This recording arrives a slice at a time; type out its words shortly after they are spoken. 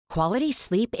Quality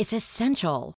sleep is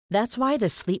essential. That's why the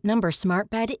Sleep Number Smart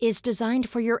Bed is designed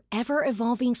for your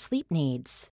ever-evolving sleep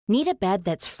needs. Need a bed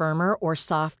that's firmer or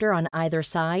softer on either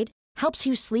side? Helps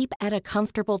you sleep at a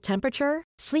comfortable temperature?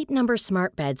 Sleep Number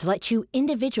Smart Beds let you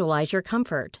individualize your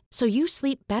comfort, so you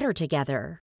sleep better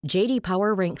together. J.D.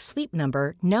 Power ranks Sleep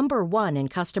Number number 1 in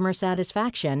customer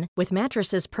satisfaction with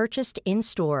mattresses purchased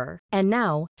in-store. And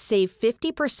now, save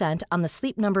 50% on the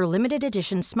Sleep Number Limited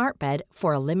Edition Smart Bed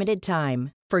for a limited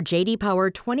time. For J.D. Power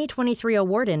 2023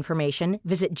 award information,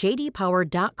 visit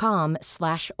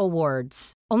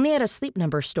jdpower.com/awards. Only at a Sleep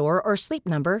Number store or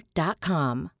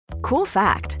sleepnumber.com. Cool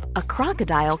fact, a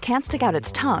crocodile can't stick out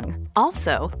its tongue.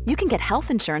 Also, you can get health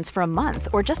insurance for a month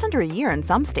or just under a year in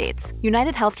some states.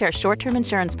 United Healthcare short-term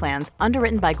insurance plans,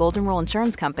 underwritten by Golden Rule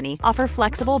Insurance Company, offer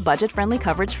flexible, budget-friendly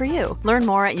coverage for you. Learn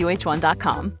more at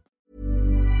uh1.com.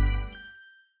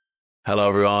 Hello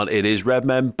everyone, it is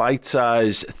Redmen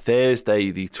Bitesize, Thursday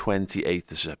the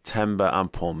 28th of September. I'm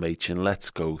Paul Machin.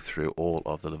 Let's go through all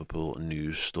of the Liverpool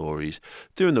news stories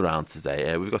doing the round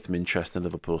today. We've got some interesting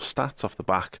Liverpool stats off the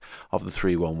back of the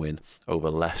 3-1 win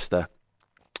over Leicester.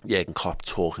 Jurgen Klopp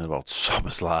talking about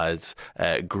Szoboszlai's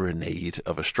grenade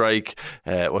of a strike.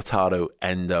 Wataru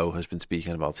Endo has been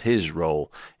speaking about his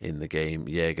role in the game.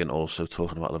 Jurgen also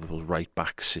talking about Liverpool's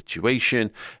right-back situation.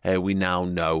 We now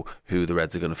know who the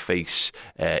Reds are going to face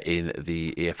in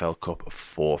the EFL Cup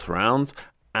fourth round.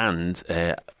 And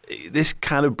this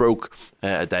kind of broke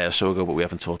a day or so ago, but we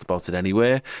haven't talked about it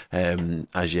anywhere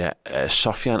as yet.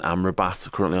 Sofyan Amrabat,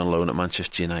 currently on loan at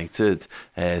Manchester United,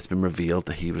 it's been revealed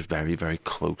that he was very, very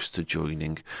close to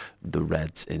joining the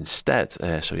Reds instead.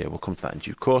 So yeah, we'll come to that in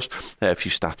due course. A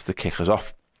few stats to kick us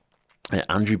off.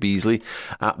 Andrew Beasley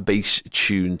at Base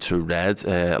Tune to Red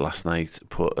last night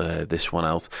put this one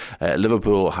out.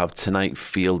 Liverpool have tonight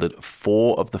fielded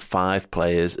 4 of the 5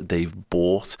 players they've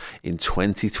bought in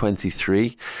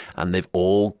 2023, and they've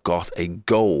all got a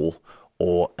goal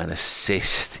or an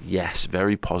assist. Yes,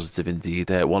 very positive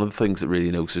indeed. One of the things that really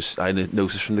I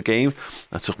noticed from the game,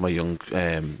 I took my young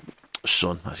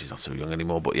son, actually he's not so young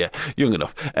anymore, but yeah, young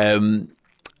enough, and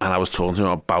I was talking to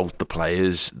him about the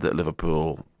players that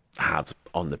Liverpool had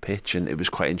on the pitch, and it was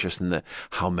quite interesting that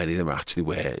how many of them actually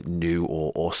were new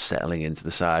or settling into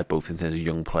the side, both in terms of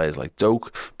young players like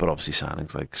Doak, but obviously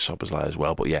signings like Szoboszlai as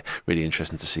well. But yeah, really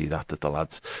interesting to see that the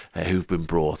lads who've been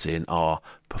brought in are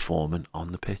performing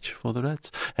on the pitch for the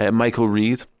Reds. Michael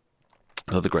Reid,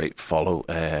 another great follow,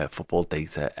 football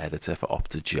data editor for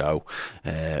Opta Joe.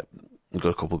 We've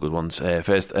got a couple of good ones.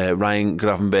 First, Ryan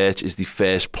Gravenberch is the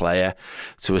first player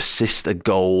to assist a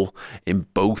goal in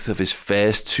both of his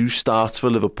first 2 starts for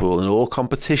Liverpool in all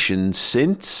competitions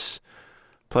since...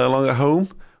 Play along at home.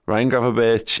 Ryan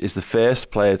Gravenberch is the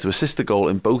first player to assist a goal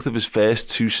in both of his first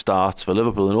 2 starts for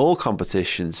Liverpool in all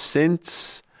competitions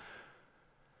since...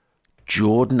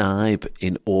 Jordan Ibe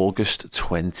in August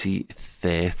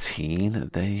 2013.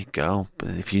 There you go.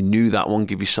 If you knew that one,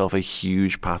 give yourself a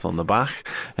huge pat on the back.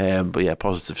 But yeah,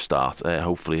 positive start.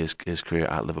 Hopefully his career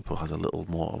at Liverpool has a little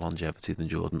more longevity than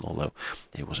Jordan, although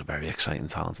he was a very exciting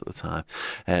talent at the time.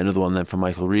 Another one then from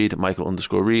Michael Reid,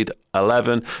 Michael_Reid,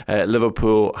 11.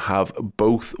 Liverpool have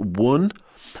both won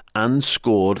and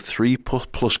scored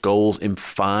 3+ goals in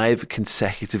 5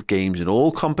 consecutive games in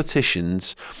all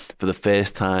competitions for the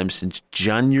first time since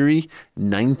January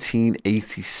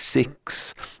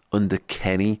 1986 under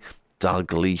Kenny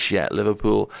Dalglish. Yeah,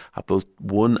 Liverpool have both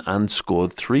won and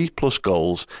scored 3+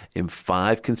 goals in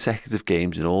 5 consecutive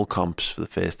games in all comps for the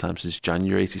first time since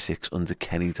January 86 under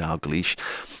Kenny Dalglish.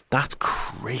 That's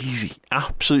crazy,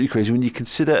 absolutely crazy when you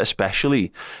consider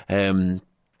especially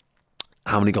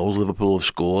how many goals Liverpool have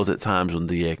scored at times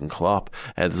under Jurgen Klopp.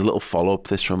 There's a little follow-up.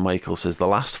 This from Michael says the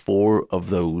last 4 of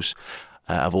those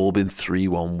have all been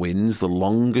 3-1 wins, the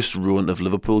longest run of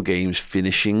Liverpool games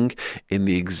finishing in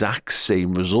the exact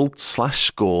same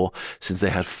result/score since they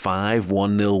had 5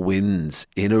 1-0 wins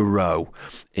in a row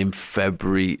in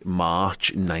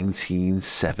February-March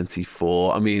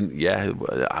 1974. I mean, yeah,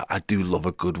 I do love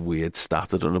a good weird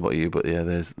stat. I don't know about you, but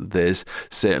yeah, there's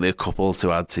certainly a couple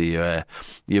to add to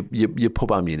your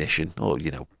pub ammunition, or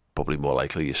probably more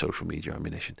likely your social media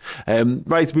ammunition.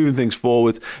 Right, moving things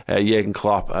forward, Jurgen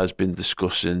Klopp has been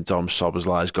discussing Dom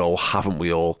Szoboszlai's goal, haven't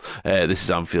we all? This is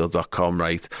Anfield.com,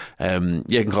 right?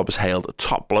 Jurgen Klopp has hailed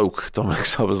top bloke Dominic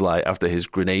Szoboszlai after his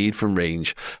grenade from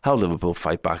range helped Liverpool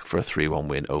fight back for a 3-1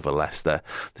 win over Leicester.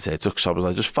 They say it took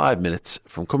Szoboszlai just 5 minutes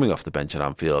from coming off the bench at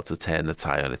Anfield to turn the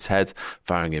tie on its head,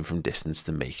 firing in from distance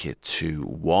to make it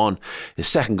 2-1. His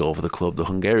second goal for the club, the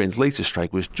Hungarian's latest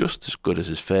strike, was just as good as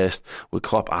his first, with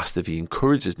Klopp asked asked if he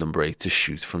encouraged his number 8 to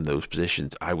shoot from those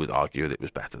positions. I would argue that it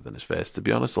was better than his first, to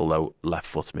be honest, although left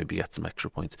foot maybe gets some extra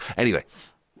points. Anyway,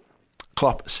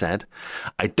 Klopp said,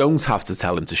 I don't have to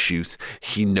tell him to shoot.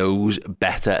 He knows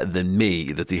better than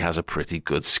me that he has a pretty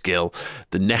good skill.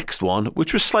 The next one,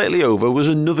 which was slightly over, was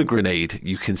another grenade.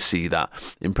 You can see that.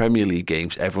 In Premier League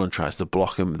games, everyone tries to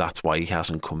block him. That's why he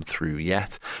hasn't come through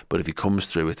yet. But if he comes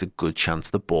through, it's a good chance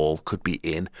the ball could be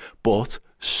in. But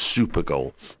super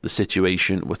goal. The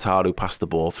situation, Wataru passed the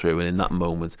ball through, and in that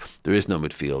moment, there is no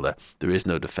midfielder, there is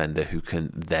no defender who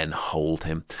can then hold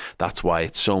him. That's why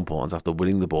it's so important after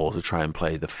winning the ball to try and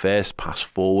play the first pass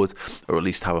forward, or at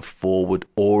least have a forward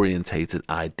orientated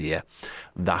idea.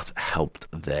 That helped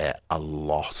there a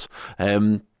lot.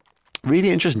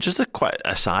 Really interesting. Just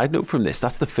a side note from this,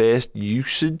 that's the first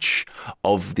usage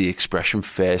of the expression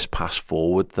first pass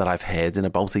forward that I've heard in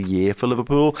about a year for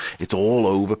Liverpool. It's all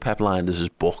over Pep Lijnders'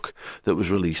 book that was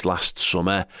released last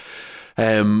summer.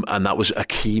 And that was a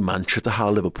key mantra to how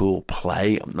Liverpool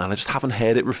play. And I just haven't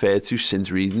heard it referred to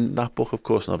since reading that book, of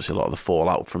course, and obviously a lot of the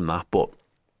fallout from that. But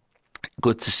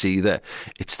good to see that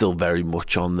it's still very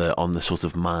much on the sort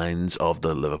of minds of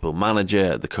the Liverpool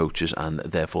manager, the coaches, and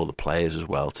therefore the players as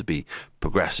well, to be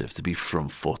progressive, to be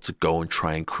front foot, to go and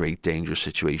try and create dangerous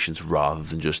situations rather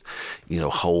than just,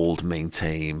 hold,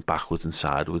 maintain, backwards and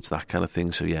sideways, that kind of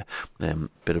thing. So yeah,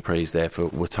 bit of praise there for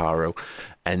Wataru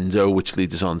Endo, which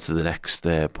leads us on to the next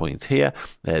point here.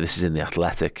 This is in The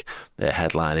Athletic. The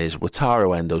headline is,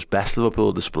 Wataru Endo's best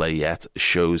Liverpool display yet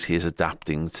shows he is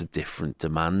adapting to different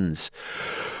demands.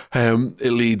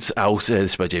 It leads out,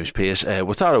 this is by James Pearce,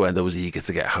 Wataru Endo was eager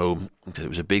to get home. It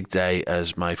was a big day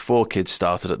as my 4 kids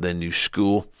started at their new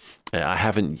school. I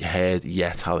haven't heard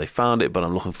yet how they found it, but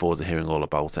I'm looking forward to hearing all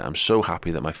about it. I'm so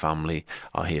happy that my family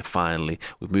are here finally.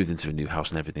 We've moved into a new house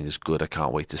and everything is good. I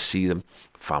can't wait to see them.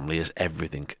 Family is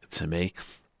everything to me.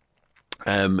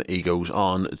 He goes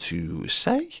on to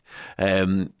say,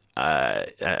 Pearce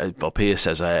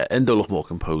says, Endo looked more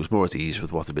composed, more at ease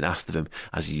with what had been asked of him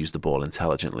as he used the ball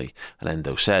intelligently. And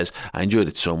Endo says, I enjoyed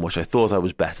it so much. I thought I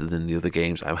was better than the other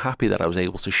games. I'm happy that I was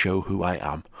able to show who I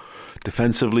am.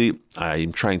 Defensively,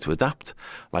 I'm trying to adapt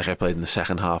like I played in the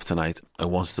second half tonight. I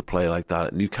wanted to play like that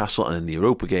at Newcastle and in the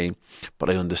Europa game, but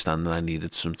I understand that I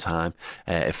needed some time.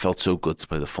 It felt so good to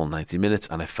play the full 90 minutes,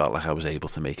 and I felt like I was able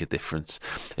to make a difference.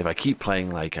 If I keep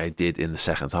playing like I did in the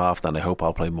second half, then I hope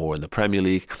I'll play more in the Premier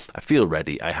League. I feel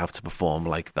ready. I have to perform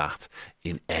like that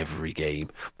in every game.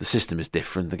 The system is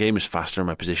different. The game is faster, and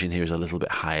my position here is a little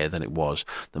bit higher than it was.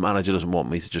 The manager doesn't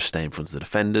want me to just stay in front of the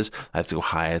defenders. I have to go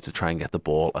higher to try and get the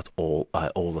ball at all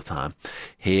the time.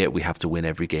 Here we have to win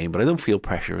every game, but I don't feel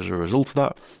pressure as a result of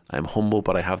that. I'm humble,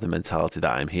 but I have the mentality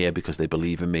that I'm here because they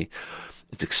believe in me.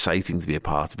 It's exciting to be a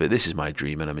part of it. This is my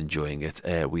dream and I'm enjoying it.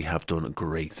 We have done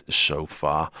great so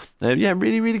far.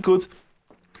 Really, really good.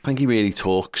 I think he really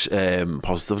talks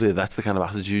positively. That's the kind of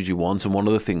attitude you want. And one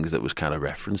of the things that was kind of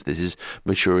referenced, this is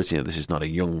maturity. This is not a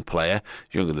young player.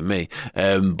 He's younger than me.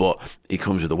 But he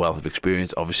comes with a wealth of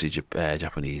experience. Obviously,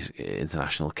 Japanese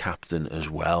international captain as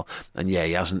well. And yeah,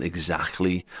 he hasn't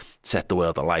exactly set the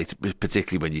world alight,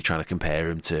 particularly when you're trying to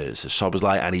compare him to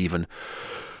Szoboszlai, and even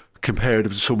compared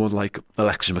him to someone like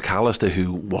Alexis McAllister,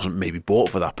 who wasn't maybe bought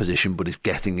for that position, but is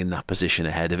getting in that position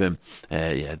ahead of him.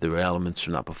 There were elements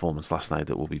from that performance last night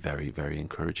that will be very, very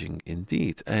encouraging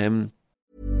indeed.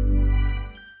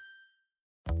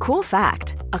 Cool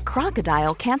fact, a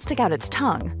crocodile can't stick out its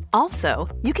tongue. Also,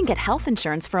 you can get health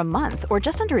insurance for a month or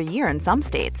just under a year in some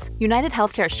states. United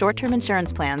Healthcare short-term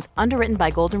insurance plans, underwritten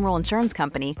by Golden Rule Insurance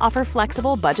Company, offer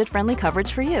flexible, budget-friendly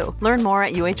coverage for you. Learn more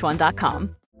at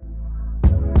uh1.com.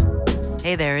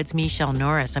 Hey there, it's Michelle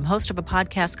Norris. I'm host of a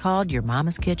podcast called Your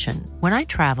Mama's Kitchen. When I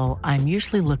travel, I'm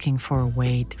usually looking for a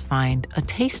way to find a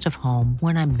taste of home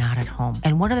when I'm not at home.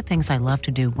 And one of the things I love to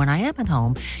do when I am at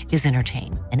home is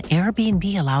entertain. And Airbnb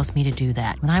allows me to do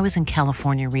that. When I was in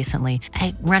California recently,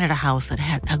 I rented a house that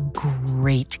had a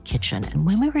great kitchen. And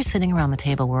when we were sitting around the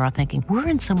table, we were all thinking, we're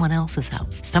in someone else's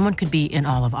house. Someone could be in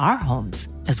all of our homes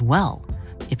as well.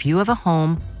 If you have a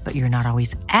home, but you're not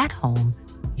always at home,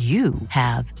 you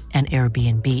have an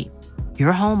Airbnb.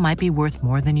 Your home might be worth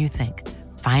more than you think.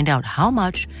 Find out how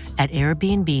much at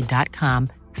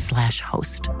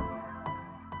airbnb.com/host.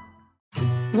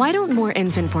 Why don't more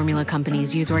infant formula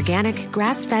companies use organic,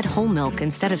 grass-fed whole milk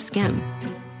instead of skim?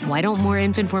 Why don't more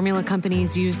infant formula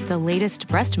companies use the latest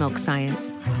breast milk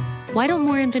science? Why don't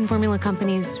more infant formula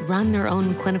companies run their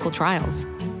own clinical trials?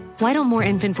 Why don't more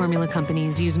infant formula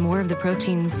companies use more of the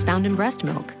proteins found in breast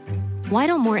milk? Why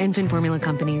don't more infant formula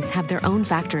companies have their own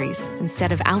factories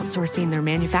instead of outsourcing their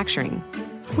manufacturing?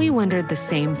 We wondered the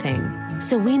same thing.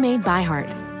 So we made ByHeart,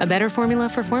 a better formula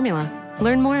for formula.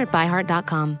 Learn more at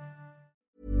byheart.com.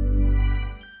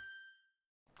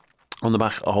 On the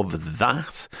back of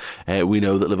that, we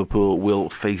know that Liverpool will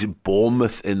face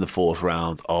Bournemouth in the fourth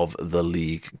round of the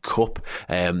League Cup.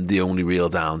 The only real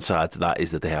downside to that is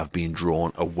that they have been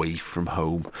drawn away from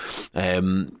home.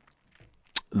 The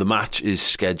match is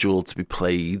scheduled to be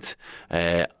played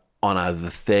on either the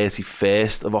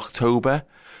 31st of October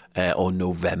or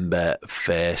November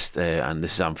 1st, and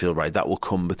this is Anfield, right? That will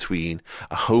come between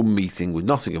a home meeting with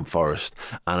Nottingham Forest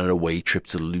and an away trip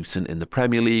to Luton in the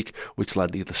Premier League, which lie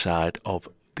either side of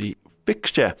the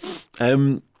fixture.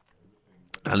 And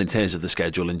in terms of the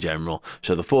schedule in general,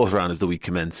 so the fourth round is the week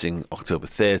commencing October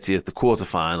 30th. The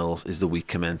quarterfinals is the week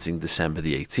commencing December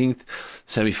the 18th.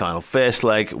 Semi-final first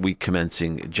leg, week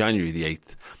commencing January the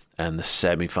 8th. And the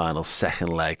semi-final second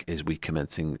leg is week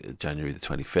commencing January the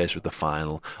 21st, with the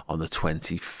final on the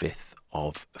 25th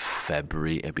of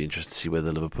February. It'd be interesting to see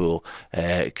whether Liverpool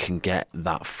can get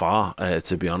that far,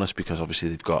 to be honest, because obviously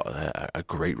they've got a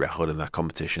great record in that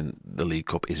competition. The League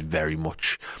Cup is very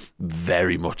much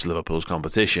Liverpool's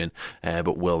competition,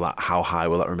 but how high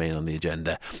will that remain on the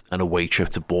agenda? An away trip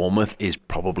to Bournemouth is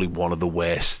probably one of the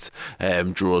worst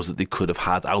draws that they could have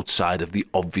had, outside of the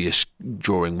obvious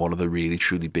drawing one of the really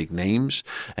truly big names,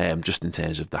 just in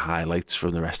terms of the highlights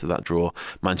from the rest of that draw.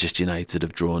 Manchester United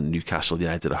have drawn Newcastle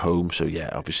United at home, so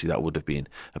yeah, obviously that would have been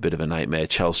a bit of a nightmare.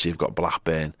 Chelsea have got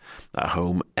Blackburn at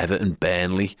home, Everton,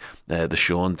 Burnley, the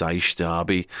Sean Dyche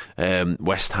derby.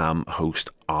 West Ham host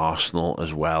Arsenal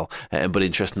as well. But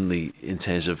interestingly, in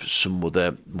terms of some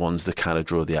other ones that kind of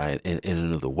draw the eye in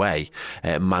another way,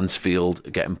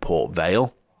 Mansfield getting Port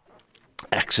Vale,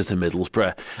 Exeter,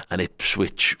 Middlesbrough, and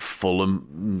Ipswich,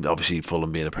 Fulham. Obviously,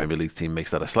 Fulham being a Premier League team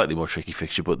makes that a slightly more tricky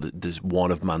fixture, but there's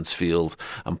one of Mansfield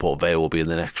and Port Vale will be in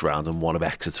the next round, and one of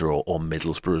Exeter or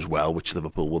Middlesbrough as well, which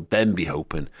Liverpool will then be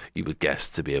hoping, you would guess,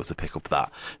 to be able to pick up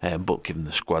that. But given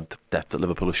the squad depth that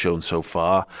Liverpool have shown so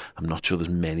far, I'm not sure there's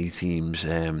many teams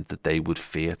that they would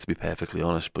fear, to be perfectly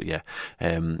honest. But yeah,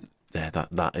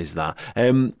 that is that.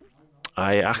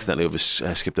 I accidentally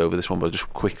skipped over this one, but I'll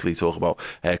just quickly talk about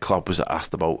Klopp was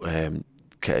asked about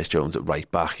Curtis Jones at right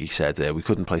back. He said, we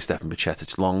couldn't play Stefan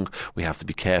Bajcetic long. We have to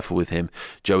be careful with him.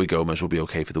 Joey Gomez will be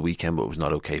okay for the weekend, but it was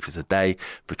not okay for today.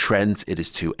 For Trent, it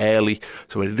is too early.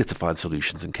 So I needed to find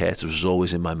solutions, and Curtis was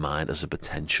always in my mind as a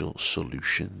potential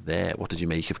solution there. What did you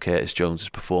make of Curtis Jones'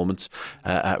 performance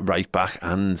at right back,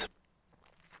 and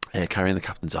carrying the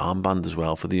captain's armband as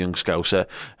well for the young Scouser?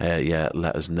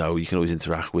 Let us know. You can always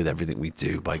interact with everything we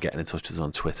do by getting in touch with us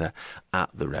on Twitter at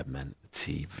the Redmen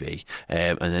TV.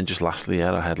 And then just lastly,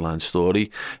 our headline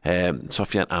story,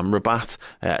 Sofiane Amrabat.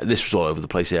 This was all over the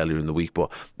place earlier in the week,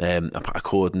 but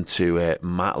according to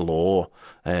Matt Law,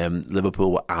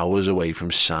 Liverpool were hours away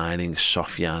from signing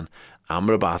Sofiane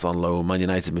Amrabat on loan. Man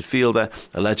United midfielder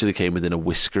allegedly came within a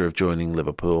whisker of joining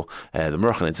Liverpool. The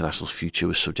Moroccan international's future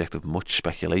was subject of much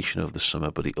speculation over the summer,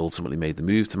 but he ultimately made the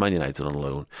move to Man United on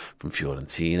loan from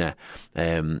Fiorentina.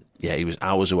 He was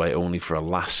hours away, only for a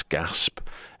last gasp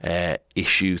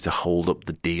issue to hold up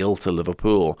the deal to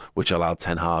Liverpool, which allowed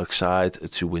Ten Hag's side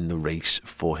to win the race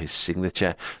for his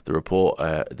signature. The report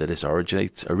that this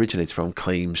originates from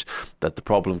claims that the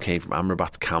problem came from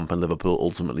Amrabat's camp, and Liverpool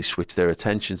ultimately switched their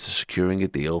attention to securing a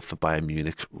deal for Bayern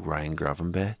Munich's Ryan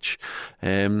Gravenberch.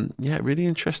 Really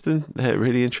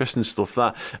interesting stuff.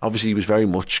 That obviously he was very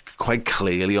much, quite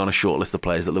clearly, on a short list of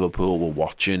players that Liverpool were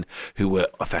watching, who were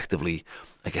effectively,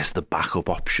 I guess, the backup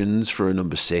options for a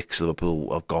number 6.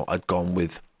 Liverpool had gone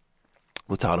with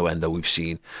Lautaro Endo. We've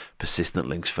seen persistent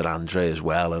links for Andre as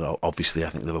well, and obviously I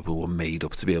think Liverpool were made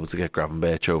up to be able to get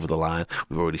Gravenberch over the line.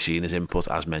 We've already seen his input,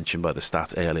 as mentioned by the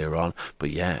stats earlier on.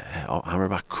 But yeah,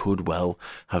 Amrabat could well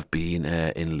have been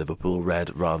in Liverpool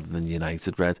red rather than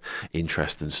United red.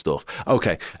 Interesting stuff.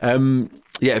 Okay,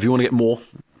 if you want to get more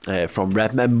from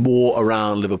Redmen, more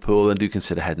around Liverpool, then do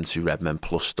consider heading to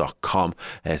redmenplus.com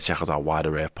to check out our wide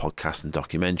array of podcasts and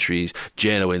documentaries.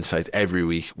 Journo Insights every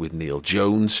week with Neil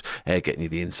Jones, getting you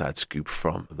the inside scoop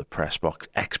from the press box.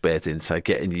 Expert Insight,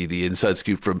 getting you the inside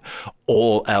scoop from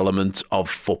all elements of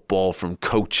football, from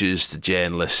coaches to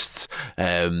journalists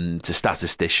to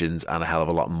statisticians and a hell of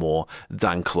a lot more.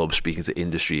 Dan Club, speaking to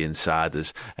industry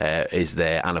insiders, is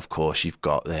there. And of course you've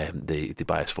got the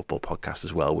Bias Football podcast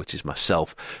as well, which is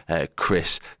myself,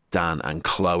 Chris, Dan and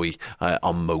Chloe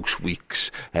on most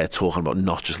weeks, talking about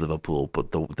not just Liverpool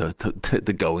but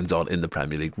the goings on in the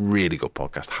Premier League. Really good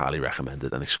podcast, highly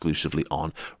recommended, and exclusively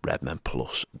on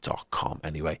redmenplus.com.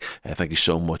 Anyway, thank you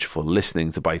so much for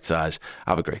listening to Bitesize.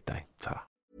 Have a great day. Ta-ra.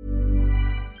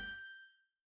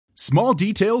 Small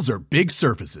details are big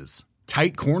surfaces.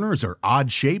 Tight corners are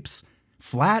odd shapes.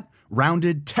 Flat,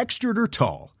 rounded, textured, or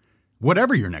tall.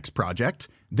 Whatever your next project,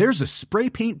 there's a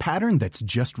spray paint pattern that's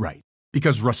just right.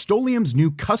 Because Rust-Oleum's new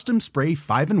Custom Spray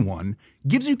 5-in-1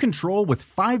 gives you control with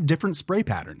 5 different spray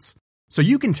patterns. So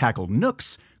you can tackle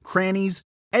nooks, crannies,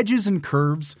 edges, and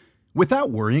curves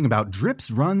without worrying about drips,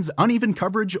 runs, uneven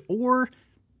coverage, or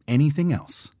anything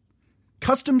else.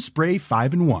 Custom Spray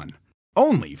 5-in-1.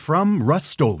 Only from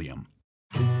Rust-Oleum.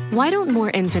 Why don't more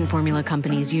infant formula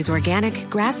companies use organic,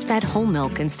 grass-fed whole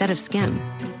milk instead of skim?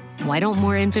 Why don't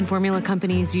more infant formula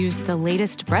companies use the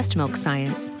latest breast milk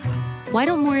science? Why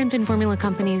don't more infant formula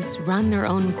companies run their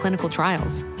own clinical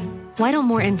trials? Why don't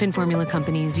more infant formula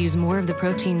companies use more of the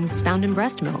proteins found in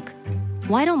breast milk?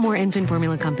 Why don't more infant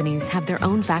formula companies have their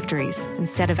own factories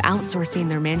instead of outsourcing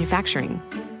their manufacturing?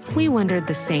 We wondered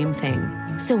the same thing.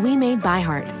 So we made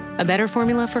ByHeart, a better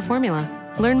formula for formula.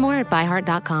 Learn more at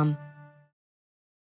byheart.com.